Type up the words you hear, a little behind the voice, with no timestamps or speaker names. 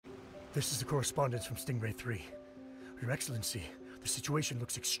This is the correspondence from Stingray 3. Your Excellency, the situation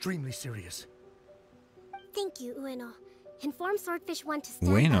looks extremely serious. Thank you, Ueno. Inform Swordfish 1 to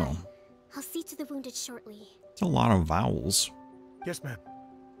stand Ueno. by. I'll see to the wounded shortly. It's a lot of vowels. Yes, ma'am.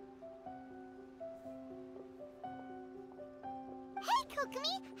 Hey,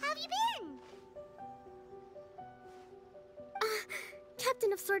 Kokomi, how have you been?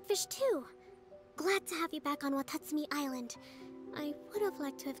 Captain of Swordfish 2. Glad to have you back on Watatsumi Island. I would have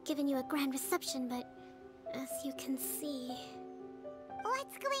liked to have given you a grand reception, but as you can see...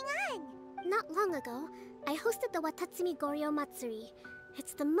 What's going on? Not long ago, I hosted the Watatsumi Goryo Matsuri.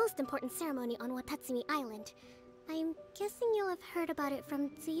 It's the most important ceremony on Watatsumi Island. I'm guessing you'll have heard about it from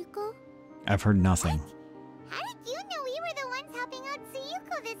Tsuyuko? I've heard nothing. How did you know we were the ones helping out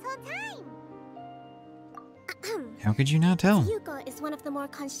Tsuyuko this whole time? How could you not tell? Tsuyuko is one of the more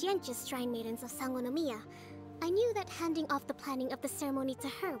conscientious shrine maidens of Sangonomiya. I knew that handing off the planning of the ceremony to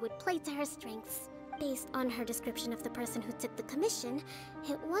her would play to her strengths. Based on her description of the person who took the commission,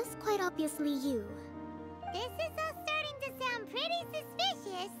 it was quite obviously you. This is all starting to sound pretty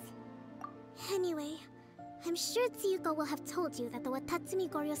suspicious. Anyway, I'm sure Tsuyuko will have told you that the Watatsumi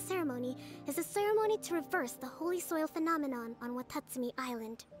Goryo ceremony is a ceremony to reverse the holy soil phenomenon on Watatsumi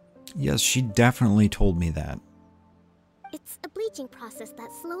Island. Yes, she definitely told me that. It's a bleaching process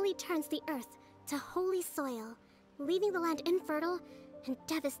that slowly turns the earth to holy soil, leaving the land infertile and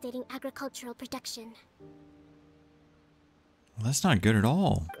devastating agricultural production. Well, that's not good at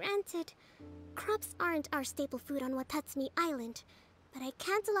all. Granted, crops aren't our staple food on Watatsumi Island, but I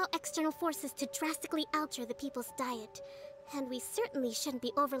can't allow external forces to drastically alter the people's diet, and we certainly shouldn't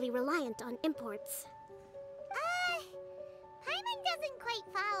be overly reliant on imports. Paimon doesn't quite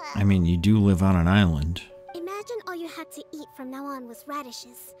follow. I mean, you do live on an island. Imagine all you had to eat from now on was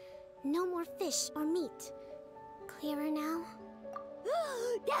radishes. No more fish or meat. Clearer now?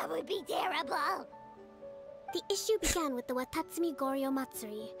 That would be terrible. The issue began with the Watatsumi Goryo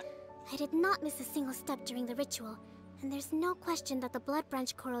Matsuri. I did not miss a single step during the ritual, and there's no question that the blood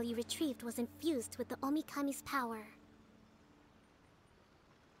branch coral you retrieved was infused with the Omikami's power.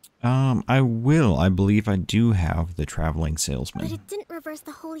 I believe I do have the traveling salesman. But it didn't reverse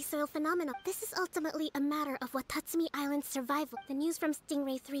the holy soil phenomenon. This is ultimately a matter of Watatsumi Island's survival. The news from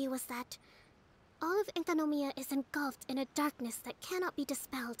Stingray 3 was that all of Enkanomiya is engulfed in a darkness that cannot be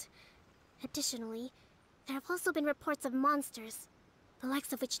dispelled. Additionally, there have also been reports of monsters, the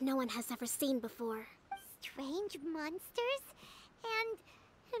likes of which no one has ever seen before. Strange monsters? And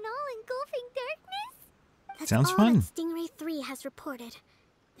an all-engulfing darkness? That's Sounds all fun. that Stingray 3 has reported.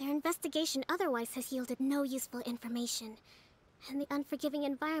 Their investigation otherwise has yielded no useful information, and the unforgiving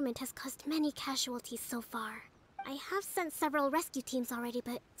environment has caused many casualties so far. I have sent several rescue teams already,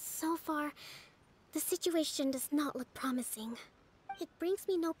 but so far, the situation does not look promising. It brings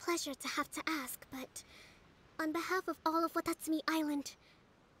me no pleasure to have to ask, but on behalf of all of Watatsumi Island,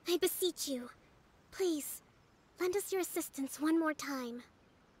 I beseech you, please, lend us your assistance one more time.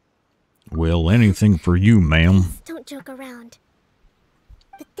 Well, anything for you, ma'am. Don't joke around.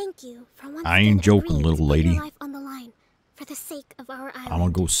 But thank you for once I ain't again joking, agreeing little to put your lady. life on the line for the sake of our island. I'm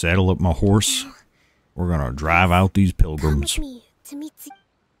gonna go saddle up my horse. We're gonna drive out these Come pilgrims. with me to meet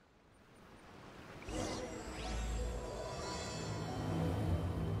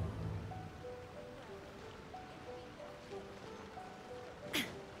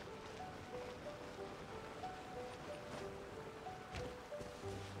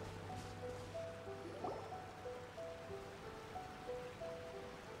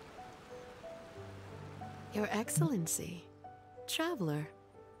Your Excellency, traveler.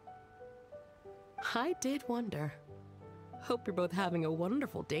 I did wonder. Hope you're both having a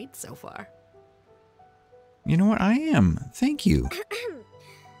wonderful date so far. You know what? I am. Thank you.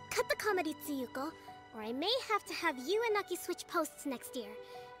 Cut the comedy, Tsuyuko, or I may have to have you and Naki switch posts next year.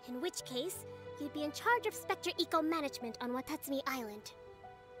 In which case, you'd be in charge of Spectre Eco Management on Watatsumi Island.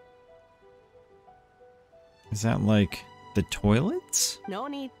 Is that like the toilets? No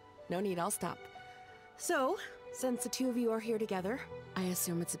need, I'll stop. So, since the two of you are here together, I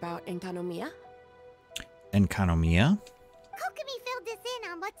assume it's about Enkanomiya? Enkanomiya? Kokomi filled us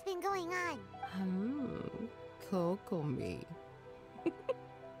in on what's been going on. Kokomi.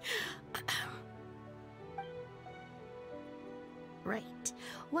 Right.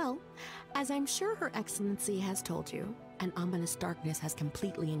 Well, as I'm sure Her Excellency has told you, an ominous darkness has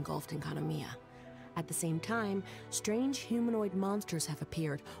completely engulfed Enkanomiya. At the same time, strange humanoid monsters have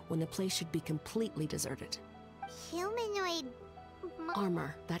appeared when the place should be completely deserted. Humanoid...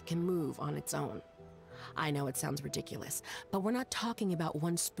 Armor that can move on its own. I know it sounds ridiculous, but we're not talking about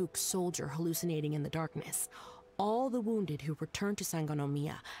one spook soldier hallucinating in the darkness. All the wounded who returned to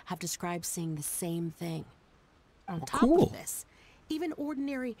Enkanomiya have described seeing the same thing. On top cool. of this, even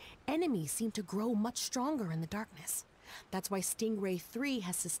ordinary enemies seem to grow much stronger in the darkness. That's why Stingray 3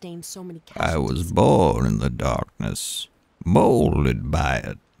 has sustained so many casualties. I was born in the darkness, molded by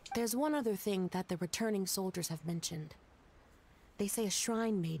it. There's one other thing that the returning soldiers have mentioned. They say a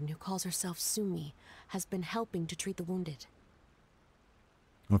shrine maiden who calls herself Tsumi has been helping to treat the wounded.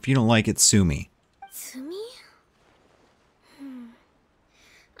 Well, if you don't like it, sue me. Tsumi?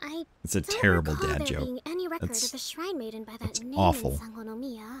 I It's a don't terrible recall dad there joke. being any record That's- of a shrine maiden by that that's name awful. in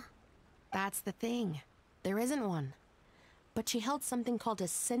Enkanomiya. That's the thing. There isn't one. But she held something called a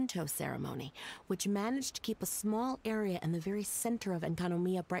Sento ceremony, which managed to keep a small area in the very center of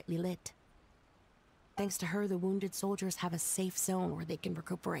Enkanomiya brightly lit. Thanks to her, the wounded soldiers have a safe zone where they can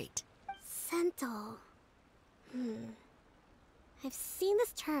recuperate. Sento. I've seen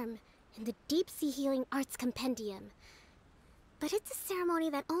this term in the Deep Sea Healing Arts Compendium. But it's a ceremony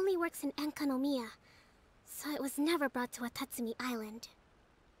that only works in Enkanomiya, so it was never brought to Watatsumi Island.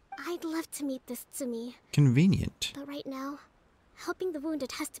 I'd love to meet this Tsumi, Convenient. but right now, helping the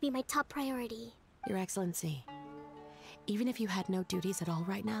wounded has to be my top priority. Your Excellency, even if you had no duties at all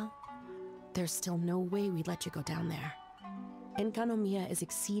right now, there's still no way we'd let you go down there. Enkanomiya is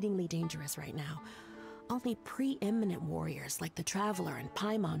exceedingly dangerous right now. Only preeminent warriors like the Traveler and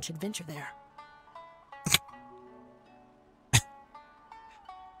Paimon should venture there. Yep,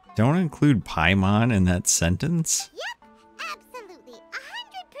 Don't include Paimon in that sentence. absolutely. 100%.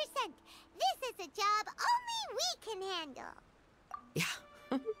 This is a job only we can handle. Yeah.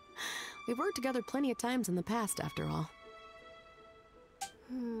 We've worked together plenty of times in the past, after all.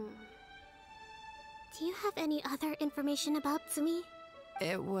 Do you have any other information about Tsumi?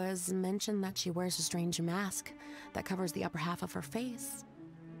 It was mentioned that she wears a strange mask that covers the upper half of her face.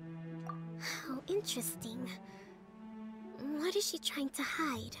 How interesting. What is she trying to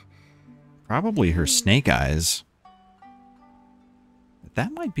hide? Probably her snake eyes.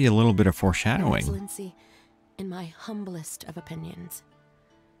 That might be a little bit of Your foreshadowing. Excellency, in my humblest of opinions,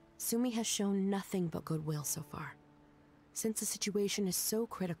 Tsumi has shown nothing but goodwill so far. Since the situation is so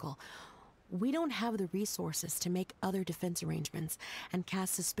critical, we don't have the resources to make other defense arrangements and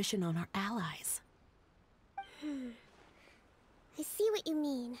cast suspicion on our allies. I see what you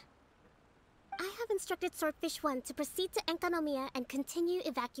mean. I have instructed Swordfish 1 to proceed to Enkanomiya and continue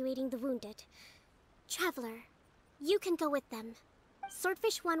evacuating the wounded. Traveler, you can go with them.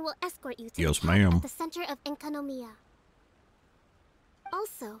 Swordfish 1 will escort you to Yes, the camp ma'am. at the center of Enkanomiya.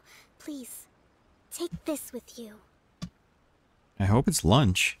 Also, please, take this with you. I hope it's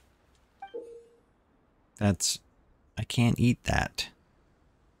lunch. I can't eat that.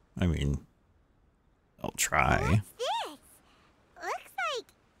 I mean, I'll try. What's this? Looks like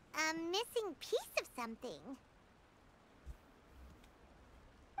a missing piece of something.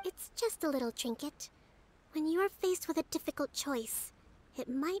 It's just a little trinket. When you are faced with a difficult choice, it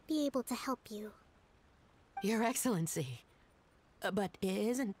might be able to help you. Your Excellency. But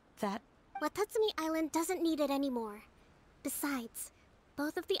isn't that... Watatsumi Island doesn't need it anymore. Besides,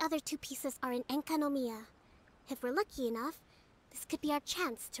 both of the other two pieces are in Enkanomiya. If we're lucky enough, this could be our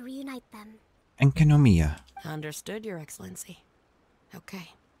chance to reunite them. Enkanomiya. Understood, Your Excellency.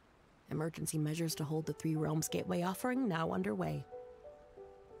 Okay. Emergency measures to hold the Three Realms Gateway offering now underway.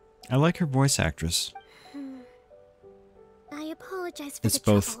 I like her voice actress. I apologize for It's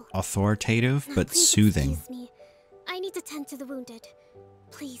the both trouble. authoritative Now, but please soothing. excuse me. I need to tend to the wounded.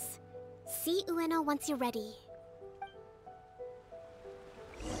 Please, see Ueno once you're ready.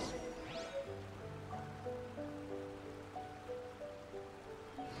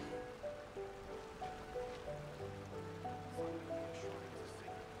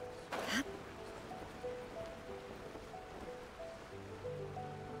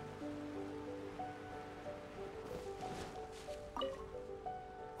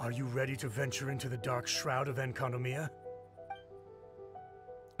 Are you ready to venture into the dark shroud of Enkanomiya?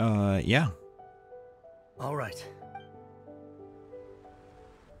 Yeah. All right.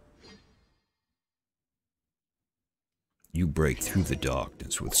 You break through the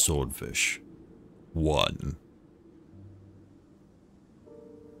darkness with Swordfish 1.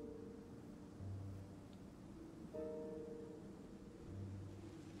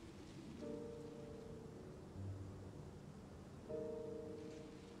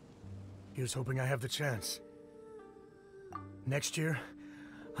 Here's hoping I have the chance. Next year,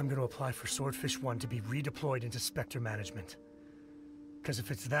 I'm gonna apply for Swordfish 1 to be redeployed into Spectre management. Cause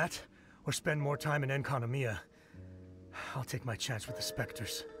if it's that, or spend more time in Enkanomiya, I'll take my chance with the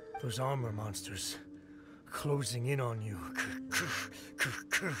Spectres. Those armor monsters, closing in on you.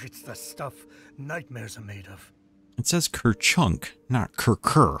 It's the stuff nightmares are made of. It says Kerchunk, not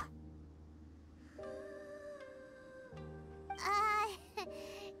Kerker.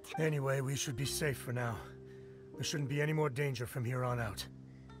 Anyway, we should be safe for now. There shouldn't be any more danger from here on out.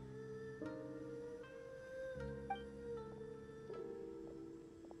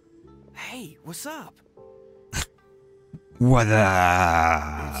 Hey, what's up? What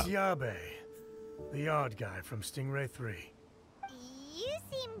up? It's Yabe, the odd guy from Stingray 3. You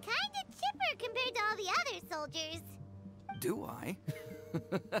seem kinda chipper compared to all the other soldiers. Do I?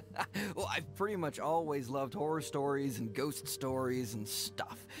 Well, I've pretty much always loved horror stories and ghost stories and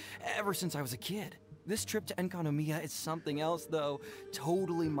stuff, ever since I was a kid. This trip to Enkanomiya is something else, though.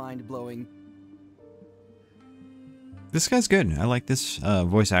 Totally mind-blowing. This guy's good. I like this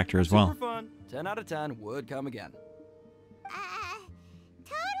voice actor as well. Super fun. 10 out of 10 would come again.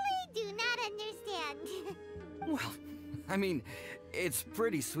 Totally do not understand. Well, I mean, it's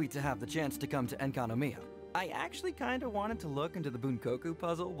pretty sweet to have the chance to come to Enkanomiya. I actually kind of wanted to look into the Bunkoku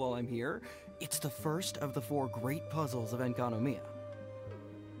puzzle while I'm here. It's the first of the 4 great puzzles of Enkanomiya.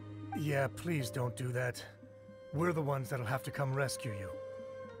 Yeah, please don't do that. We're the ones that'll have to come rescue you.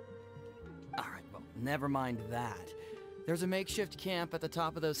 Alright, well, never mind that. There's a makeshift camp at the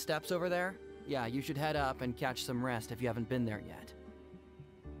top of those steps over there. Yeah, you should head up and catch some rest if you haven't been there yet.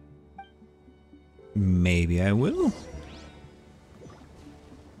 Maybe I will.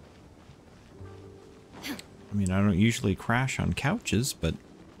 I mean, I don't usually crash on couches, but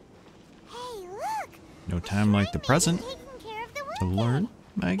Hey, look! no time like the present Taking care of the to wounded. learn,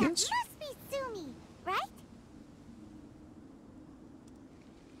 I That guess. must be Tsumi, right?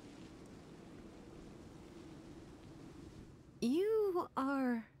 You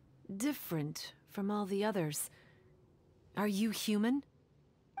are different from all the others. Are you human?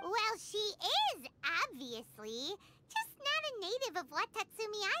 Well, she is, obviously. Just not a native of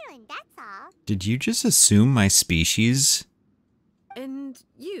Watatsumi Island, that's all. Did you just assume my species? And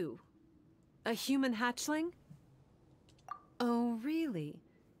you? A human hatchling? Oh, really?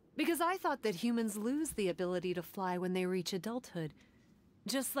 Because I thought that humans lose the ability to fly when they reach adulthood.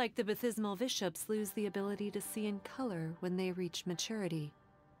 Just like the Bathismal Bishops lose the ability to see in color when they reach maturity.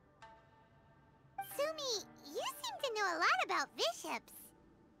 Tsumi, you seem to know a lot about bishops.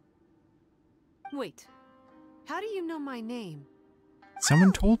 Wait, how do you know my name?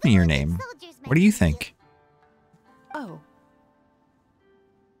 Someone told me your name. What do you think? Oh,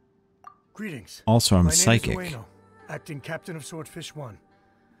 Greetings. Also, I'm My name is psychic. Oh, Ueno, acting captain of Swordfish 1.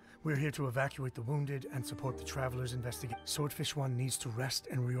 We're here to evacuate the wounded and support the travelers' investigation. Swordfish 1 needs to rest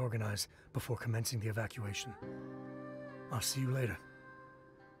and reorganize before commencing the evacuation. I'll see you later.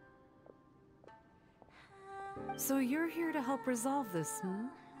 so you're here to help resolve this, hmm?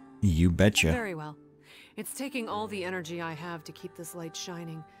 You betcha. Very well. It's taking all the energy I have to keep this light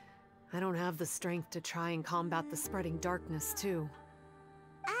shining. I don't have the strength to try and combat the spreading darkness, too.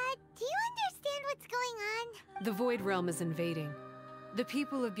 Do you understand what's going on? The Void Realm is invading. The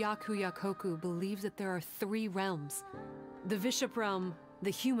people of Byakuyakoku believe that there are 3 realms. The Bishop Realm, the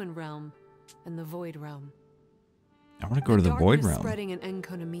Human Realm, and the Void Realm. I want to go to the Void darkness Realm. spreading in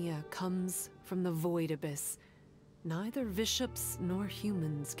Enkanomiya comes from the Void Abyss. Neither bishops nor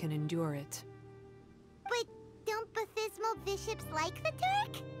humans can endure it. But don't Bathismal bishops like the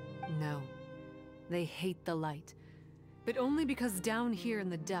dark? No. They hate the light. But only because down here in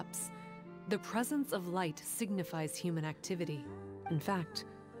the depths, the presence of light signifies human activity. In fact,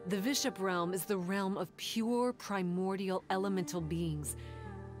 the Bishop Realm is the realm of pure primordial elemental beings.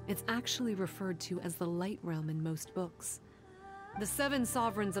 It's actually referred to as the Light Realm in most books. The 7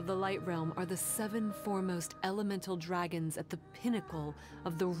 sovereigns of the Light Realm are the 7 foremost elemental dragons at the pinnacle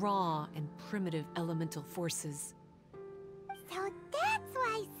of the raw and primitive elemental forces. So that's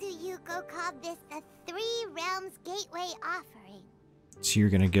why Tsuyuko called this the 3 Realms Gateway Offering. So you're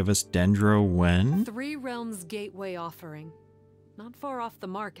going to give us Dendro when? 3 Realms Gateway Offering. Not far off the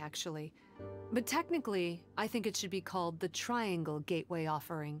mark, actually. But technically, I think it should be called the Triangle Gateway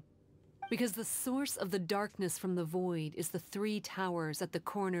Offering. Because the source of the darkness from the void is the 3 towers at the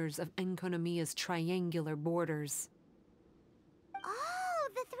corners of Enkanomiya's triangular borders. Oh,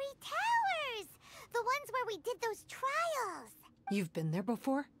 the 3 towers! The ones where we did those trials! You've been there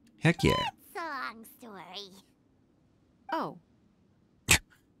before? Heck yeah. It's a long story. Oh,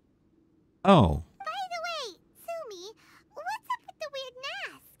 Oh, By the way, Tsumi, what's up with the weird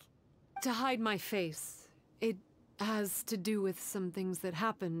mask? to hide my face. It has to do with some things that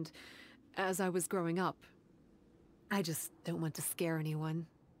happened as I was growing up. I just don't want to scare anyone.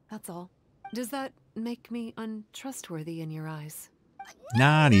 That's all. Does that make me untrustworthy in your eyes?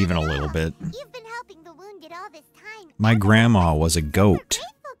 not even a little bit. You've been helping the wounded all this time. My grandma was a goat. We're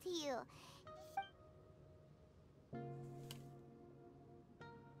grateful to you.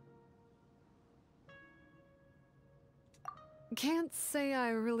 Can't say I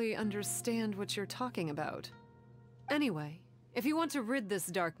really understand what you're talking about. Anyway, if you want to rid this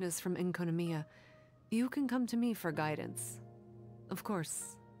darkness from Enkanomiya, you can come to me for guidance. Of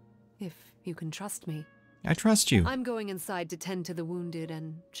course, if you can trust me. I trust you. I'm going inside to tend to the wounded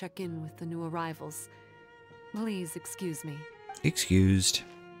and check in with the new arrivals. Please excuse me. Excused.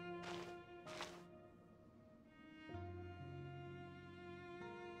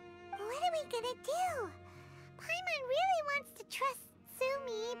 What are we gonna do? Paimon really wants to trust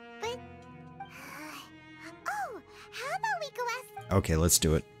Tsumi, but... Oh, how about we go ask... Okay, let's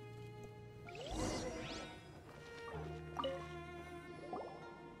do it.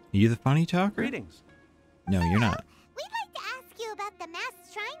 You the funny talker? Greetings. No, you're not. We'd like to ask you about the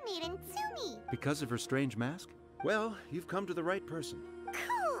masked shrine maiden, Tsumi. Because of her strange mask? Well, you've come to the right person.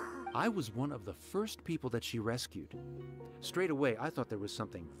 Cool. I was one of the first people that she rescued. Straight away, I thought there was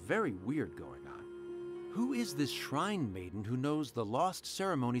something very weird going on. Who is this shrine maiden who knows the lost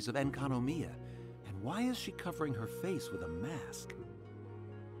ceremonies of Enkanomiya? And why is she covering her face with a mask?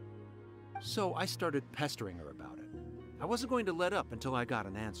 So I started pestering her about it. I wasn't going to let up until I got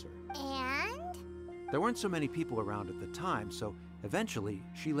an answer. And? There weren't so many people around at the time, so eventually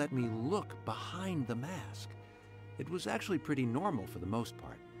she let me look behind the mask. It was actually pretty normal for the most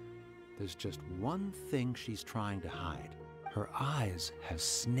part. There's just one thing she's trying to hide. Her eyes have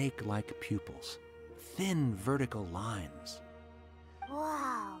snake-like pupils, thin vertical lines.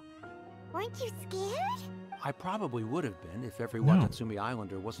 Whoa. Weren't you scared? I probably would have been if every No. Watatsumi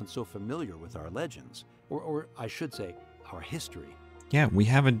Islander wasn't so familiar with our legends. Or I should say, our history. Yeah, we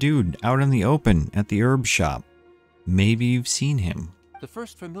have a dude out in the open at the herb shop. Maybe you've seen him. The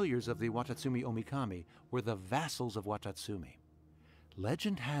first familiars of the Watatsumi Omikami were the vassals of Watatsumi.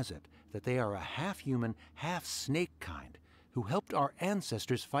 Legend has it that they are a half-human, half-snake kind who helped our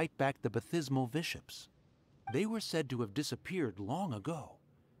ancestors fight back the Baptismal Bishops. They were said to have disappeared long ago.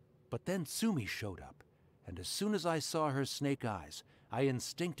 But then Tsumi showed up, and as soon as I saw her snake eyes, I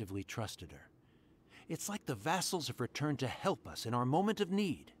instinctively trusted her. It's like the vassals have returned to help us in our moment of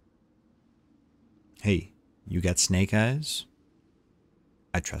need. Hey, you got snake eyes?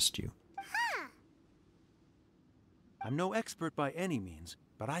 I trust you. I'm no expert by any means,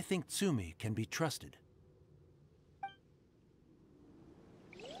 but I think Tsumi can be trusted.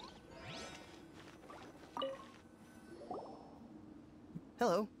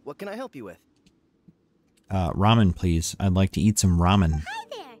 Hello, what can I help you with? Ramen, please. I'd like to eat some ramen. Hi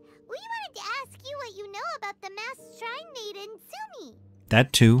there. We wanted to ask you what you know about the masked shrine maiden, Tsumi.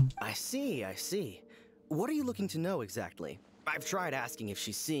 That too. I see, I see. What are you looking to know exactly? I've tried asking if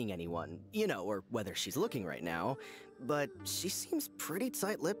she's seeing anyone, you know, or whether she's looking right now, but she seems pretty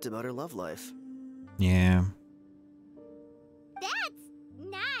tight-lipped about her love life. Yeah. That's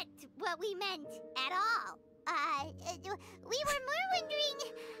not what we meant at all. We were more wondering,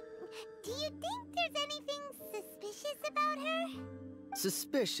 do you think there's anything suspicious about her?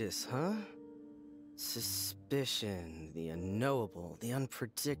 Suspicious, huh? Suspicion, the unknowable, the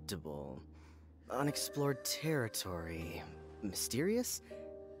unpredictable, unexplored territory. Mysterious?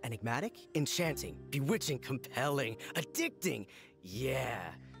 Enigmatic? Enchanting? Bewitching? Compelling? Addicting? Yeah.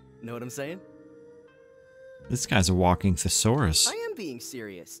 Know what I'm saying? This guy's a walking thesaurus. I am being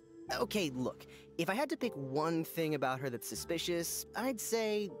serious. Okay, look. If I had to pick one thing about her that's suspicious, I'd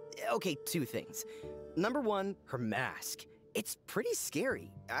say, okay, two things. Number one, her mask. It's pretty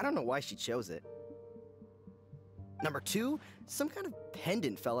scary. I don't know why she chose it. Number two, some kind of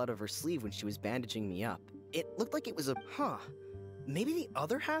pendant fell out of her sleeve when she was bandaging me up. It looked like it was a, maybe the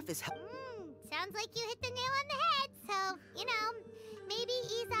other half is... Sounds like you hit the nail on the head, so, you know, maybe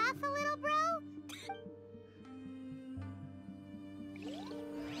ease off a little, bro?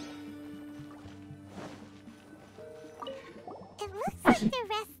 It looks like they're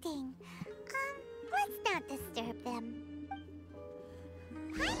resting. Let's not disturb them.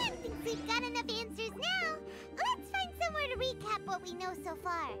 Paimon thinks we've got enough answers now. Let's find somewhere to recap what we know so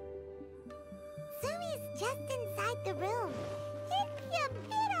far. Tsumi's just inside the room. It'd be a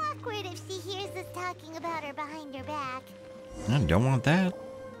bit awkward if she hears us talking about her behind her back. I don't want that.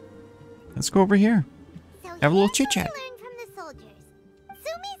 Let's go over here. So Have a little here's chit-chat. what we learned from the soldiers.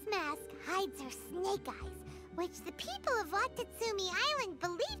 Tsumi's mask hides her snake eyes, which the people of Watatsumi Island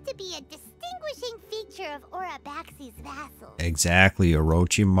believe to be a distinguishing feature of Orabaxi's vassals. Exactly,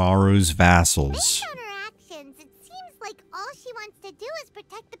 Orochimaru's vassals. Based on her actions, it seems like all she wants to do is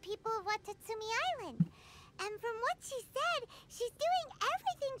protect the people of Watatsumi Island. And from what she said, she's doing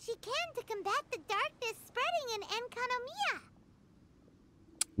everything she can to combat the darkness spreading in Enkanomiya.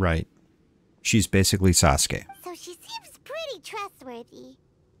 Right. She's basically Sasuke. So she seems pretty trustworthy.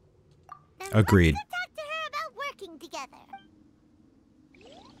 Then Agreed. Let's go talk to her about working together.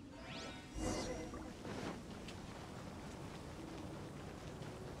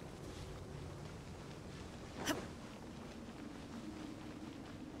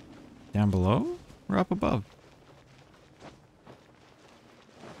 Down below or up above?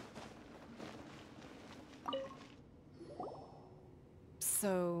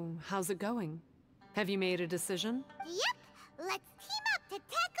 So, how's it going? Have you made a decision? Yep! Let's team up to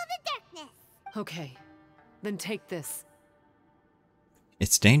tackle the darkness! Okay, then take this.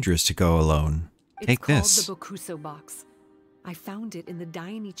 It's dangerous to go alone. Take this. It's called the Bokuso box. I found it in the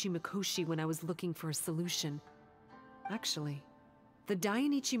Dainichi Mikoshi when I was looking for a solution. Actually, the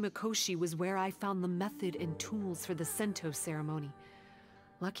Dainichi Mikoshi was where I found the method and tools for the Sento ceremony.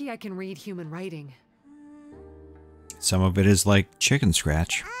 Lucky I can read human writing. Some of it is like chicken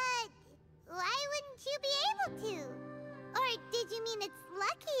scratch. Why wouldn't you be able to? Or did you mean it's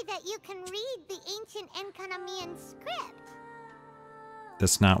lucky that you can read the ancient Enkanomiyan script?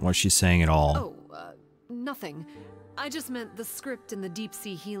 That's not what she's saying at all. Oh, nothing. I just meant the script in the Deep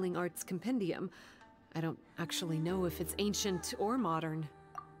Sea Healing Arts Compendium. I don't actually know if it's ancient or modern.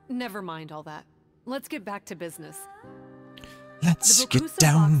 Never mind all that. Let's get back to business. Let's get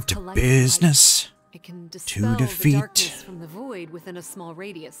down to business. It can dispel the darkness from the void within a small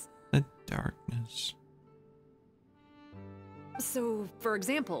radius. The darkness. So, for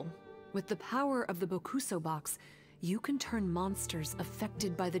example, with the power of the Bokuso box, you can turn monsters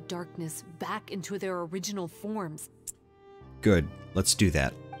affected by the darkness back into their original forms. Good. Let's do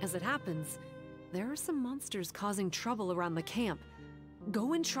that. As it happens, there are some monsters causing trouble around the camp.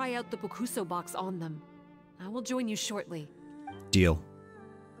 Go and try out the Bokuso box on them. I will join you shortly. Deal.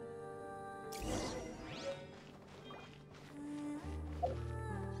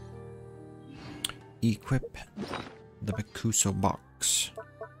 Equip the Bokuso box.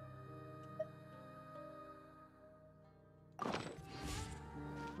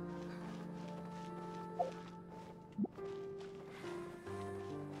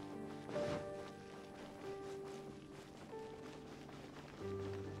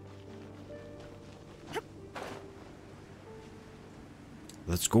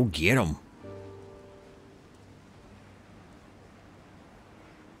 Let's go get him.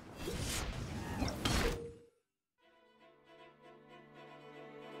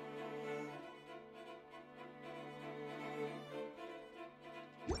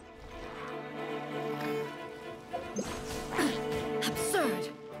 Absurd.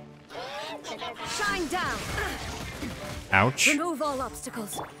 Shine down. Ouch. Remove all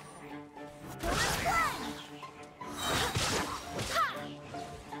obstacles.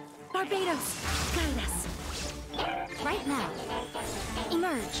 Barbados, guide us. Right now.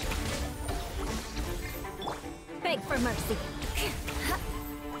 Emerge. Beg for mercy.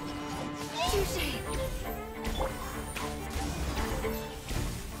 Touché.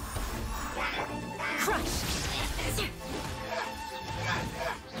 Crush.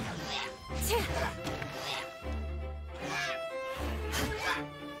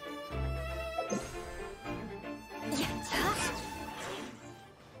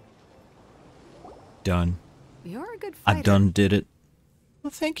 Done. You're a good fighter. I done did it.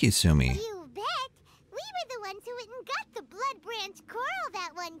 Well, thank you, Tsumi. You bet! We were the ones who went and got the Blood Branch Coral that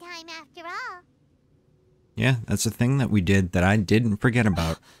one time after all. Yeah, that's a thing that we did that I didn't forget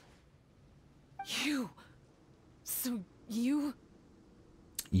about. So you...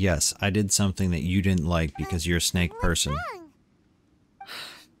 Yes, I did something that you didn't like because you're a snake person.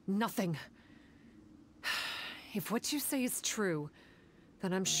 Nothing. If what you say is true,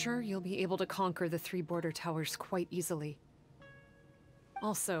 then I'm sure you'll be able to conquer the 3 border towers quite easily.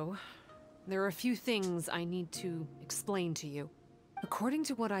 Also, there are a few things I need to explain to you. According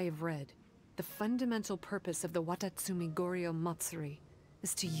to what I have read, the fundamental purpose of the Watatsumi Goryo Matsuri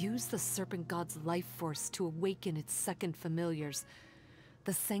is to use the Serpent God's life force to awaken its second familiars,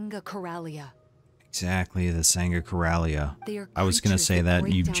 the Senga Coralia. Exactly, the Senga Coralia. They are I was going to say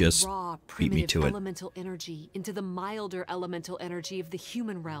that, you just raw, beat me to it. Elemental energy into the milder elemental energy of the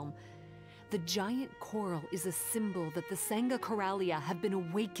human realm. The giant coral is a symbol that the Senga Coralia have been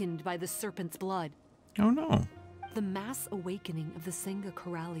awakened by the serpent's blood. Oh no. The mass awakening of the Senga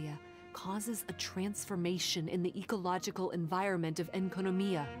Coralia causes a transformation in the ecological environment of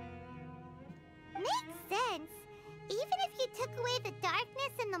Enkanomiya. Makes sense. Even if you took away the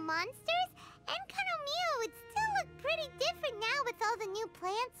darkness and the monsters, Enkanomiya would still look pretty different now with all the new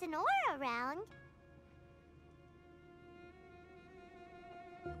plants and ore around.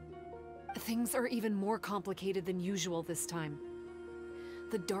 Things are even more complicated than usual this time.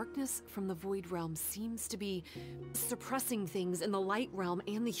 The darkness from the Void Realm seems to be suppressing things in the Light Realm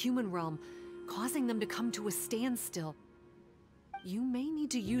and the Human Realm, causing them to come to a standstill. You may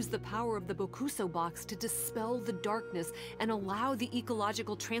need to use the power of the Bokuso box to dispel the darkness and allow the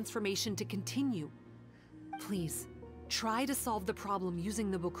ecological transformation to continue. Please, Try to solve the problem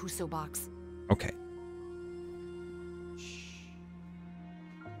using the Bokuso box. Okay.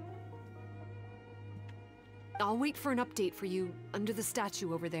 I'll wait for an update for you under the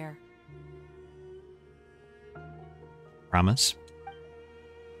statue over there. Promise?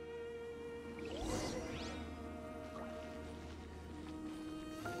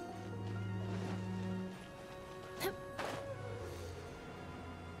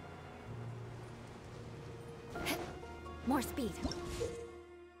 More speed.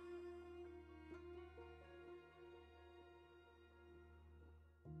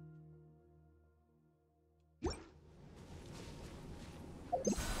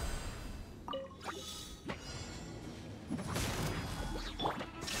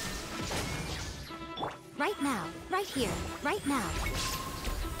 Right now, right here, right now.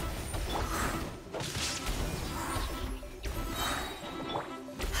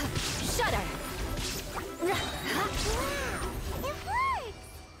 Shudder! Wow! It works!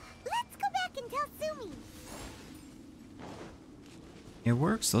 Let's go back and tell Tsumi. It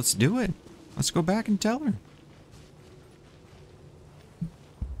works. Let's do it. Let's go back and tell her.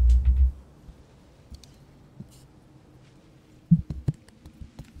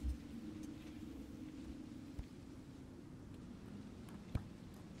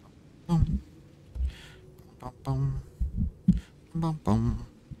 Bum. Bum, bum. Bum, bum.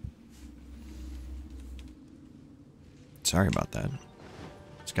 Sorry about that.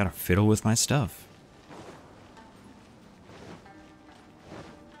 Just gotta fiddle with my stuff.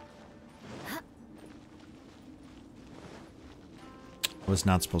 Was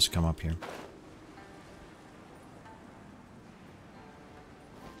not supposed to come up here.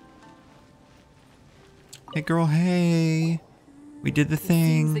 Hey girl, hey! We did the It seems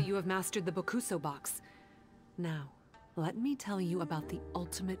thing. that you have mastered the Bokuso box. Now, let me tell you about the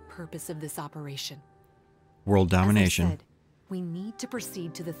ultimate purpose of this operation. World domination. As I said, we need to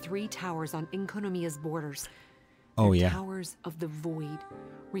proceed to the 3 towers on Enkanomiya's borders. Oh, They're yeah. Towers of the Void,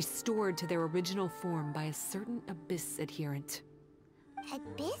 restored to their original form by a certain Abyss adherent.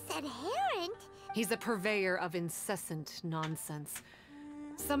 Abyss adherent? He's a purveyor of incessant nonsense.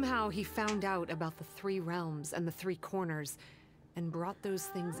 Somehow he found out about the 3 realms and the 3 corners, and brought those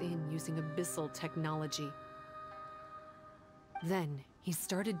things in using abyssal technology. Then, he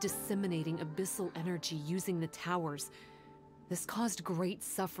started disseminating abyssal energy using the towers. This caused great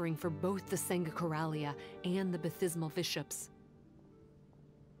suffering for both the Sangakaralia and the Bathismal bishops.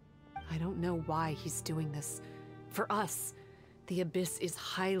 I don't know why he's doing this. For us, the abyss is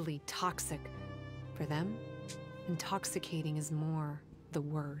highly toxic. For them, intoxicating is more the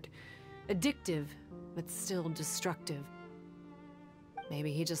word. Addictive, but still destructive.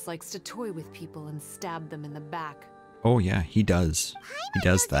 Maybe he just likes to toy with people and stab them in the back. Oh yeah, he does. He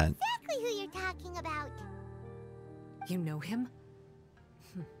does that. Exactly who you're talking about. You know him?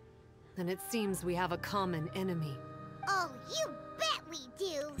 Then it seems we have a common enemy. Oh, you bet we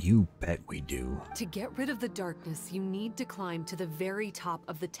do. You bet we do. To get rid of the darkness, you need to climb to the very top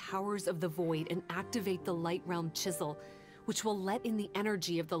of the Towers of the Void and activate the Light Realm Chisel, which will let in the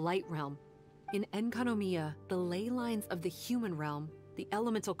energy of the Light Realm. In Enkanomiya, the ley lines of the human realm, the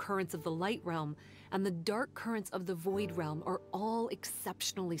elemental currents of the Light Realm, and the dark currents of the Void Realm are all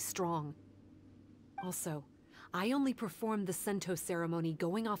exceptionally strong. Also, I only performed the Sento ceremony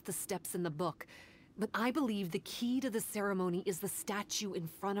going off the steps in the book, but I believe the key to the ceremony is the statue in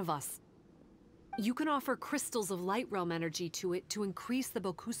front of us. You can offer crystals of Light Realm energy to it to increase the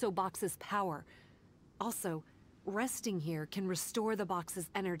Bokuso box's power. Also, resting here can restore the box's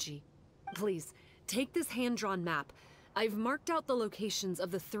energy. Please, take this hand-drawn map. I've marked out the locations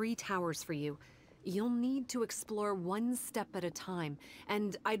of the 3 towers for you. You'll need to explore one step at a time,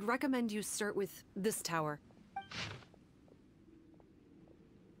 and I'd recommend you start with this tower.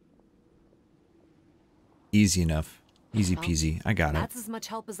 Easy enough. Easy peasy. I got it. That's as much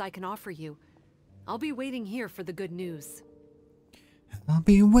help as I can offer you. I'll be waiting here for the good news. I'll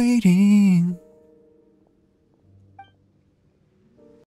be waiting.